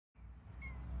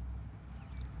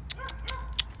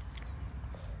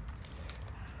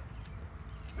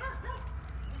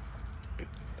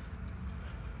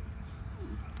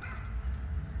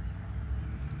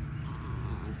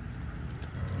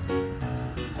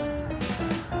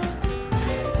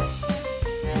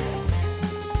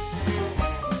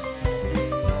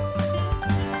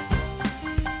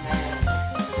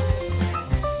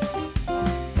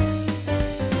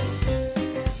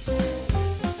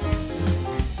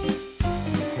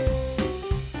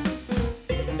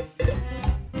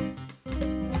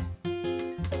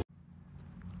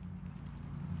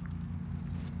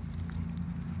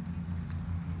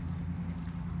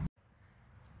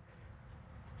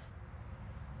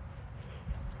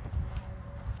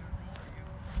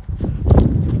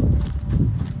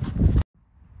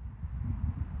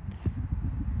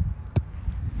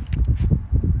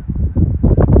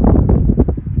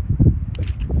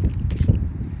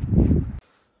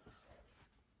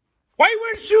Why you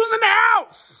wearing shoes in the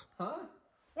house? Huh?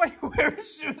 Why you wearing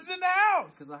shoes in the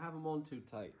house? Because I have them on too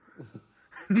tight.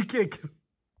 You can't get...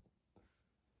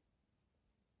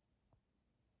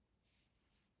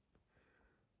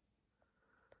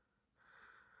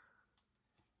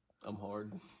 I'm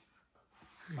hard.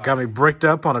 Got me bricked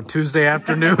up on a Tuesday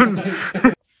afternoon.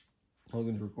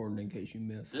 Logan's recording in case you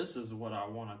missed. This is what I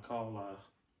want to call a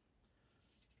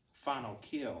final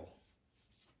kill.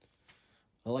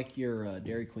 I like your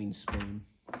Dairy Queen spoon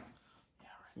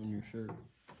on your shirt.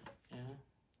 Yeah.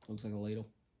 Looks like a ladle.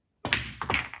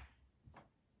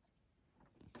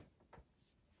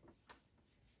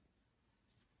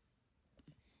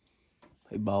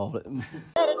 He balled it.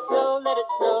 Let it snow, let it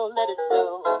snow, let it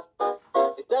snow.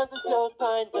 It doesn't show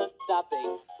signs of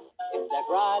stopping. It's that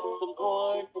ride some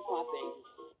corn for popping.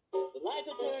 The lights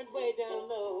are turned way down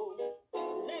low.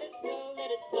 Let it snow, let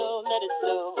it snow, let it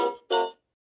snow.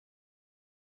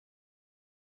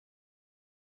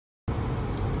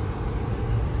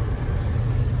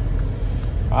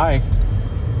 Hi.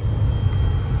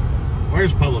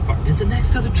 Where's public park? Is it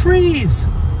next to the trees?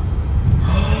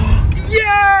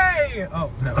 Yay! Oh,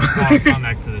 no. Oh, it's not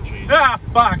next to the trees. Ah,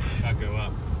 fuck. I'll go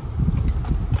up.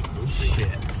 Oh,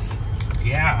 shit.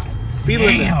 Yeah. Speed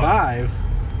limit 5.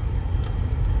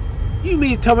 You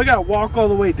mean tell me I gotta walk all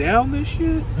the way down this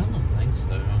shit? I don't think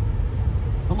so.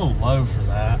 It's a little low for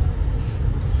that.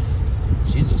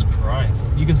 Jesus Christ.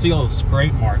 You can see all the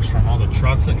scrape marks from all the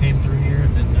trucks that came through here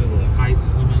and didn't know the height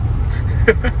limit.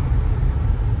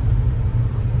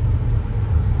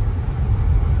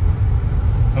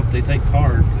 Hope they take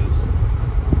card, because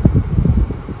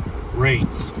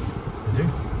rates. They do.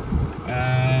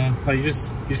 Oh, you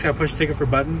just gotta push ticket for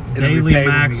button. And Daily then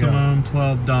maximum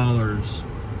 $12.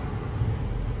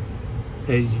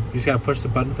 Yeah, you just gotta push the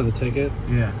button for the ticket,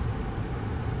 Yeah.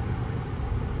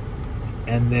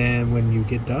 and then when you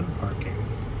get done parking,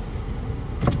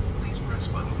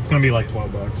 It's gonna be like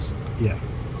 $12. yeah.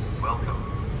 Welcome.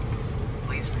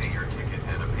 Please pay your ticket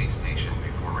at a pay station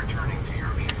before returning to your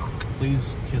vehicle.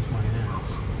 Please kiss my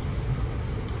ass.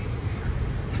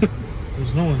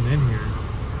 There's no one in here.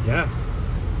 Yeah.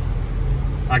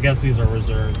 I guess these are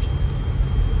reserved.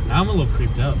 Now I'm a little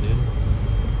creeped out, dude.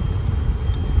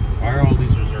 Why are all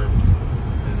these reserved?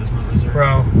 Is this not reserved?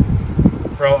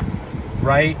 Bro,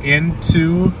 right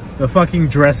into the fucking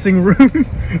dressing room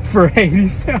for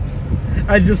Hadestown.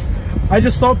 I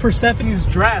just saw Persephone's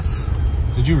dress.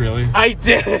 Did you really? I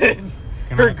did.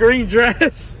 Can Her I- green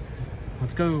dress.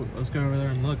 Let's go over there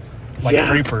and look. Like Yeah.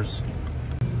 creepers.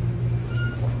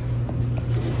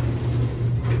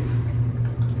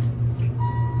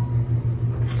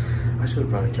 I should have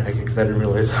brought a jacket because I didn't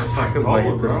realize how fucking Oh,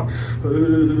 light this.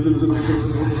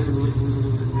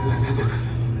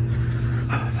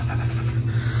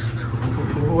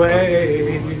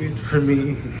 Wait for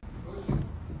me.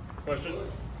 Push it.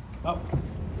 Oh.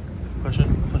 Push it.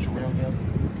 Push it real good.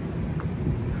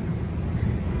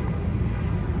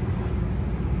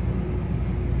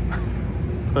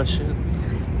 Push it.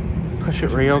 Push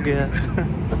it real good.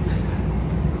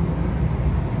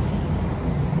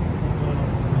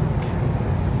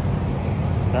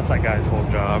 That's that guy's whole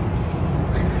job.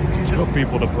 Tell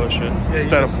people to push it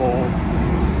instead of pull.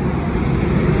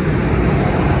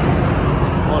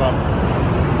 Hold up.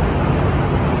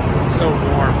 It's so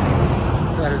warm.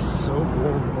 That is so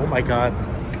warm. Oh my god.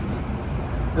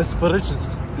 This footage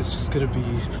is just gonna be.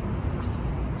 Is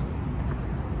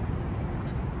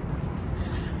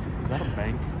that a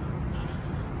bank?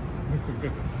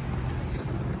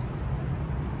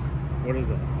 What is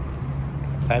it?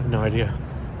 I have no idea.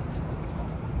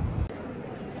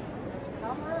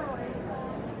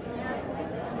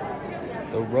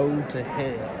 The road to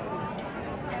hell.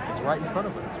 It's right in front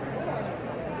of us.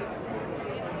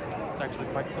 It's actually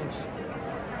quite close.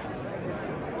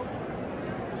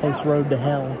 Close road to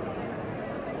hell.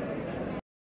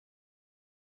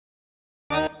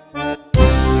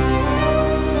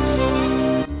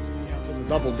 It's in the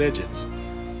double digits.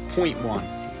 0.1.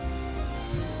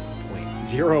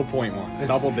 0.1.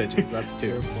 Double digits. That's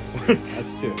 2.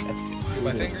 That's 2. That's 2. Do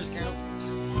my fingers count?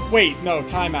 Wait, no,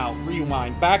 timeout.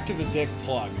 Rewind. Back to the dick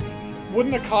plug.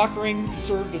 Wouldn't a cock ring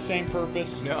serve the same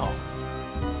purpose? No.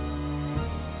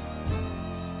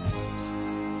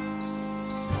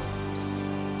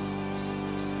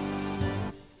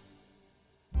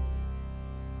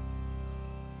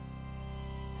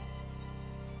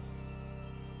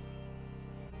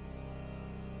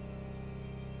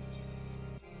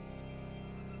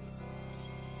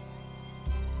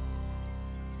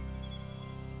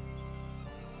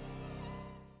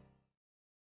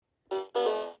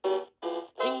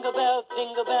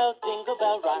 Jingle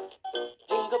bell rock.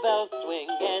 Jingle Jingle bells swing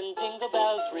and jingle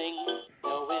bells ring,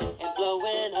 snowing and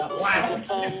blowing up the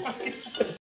fun.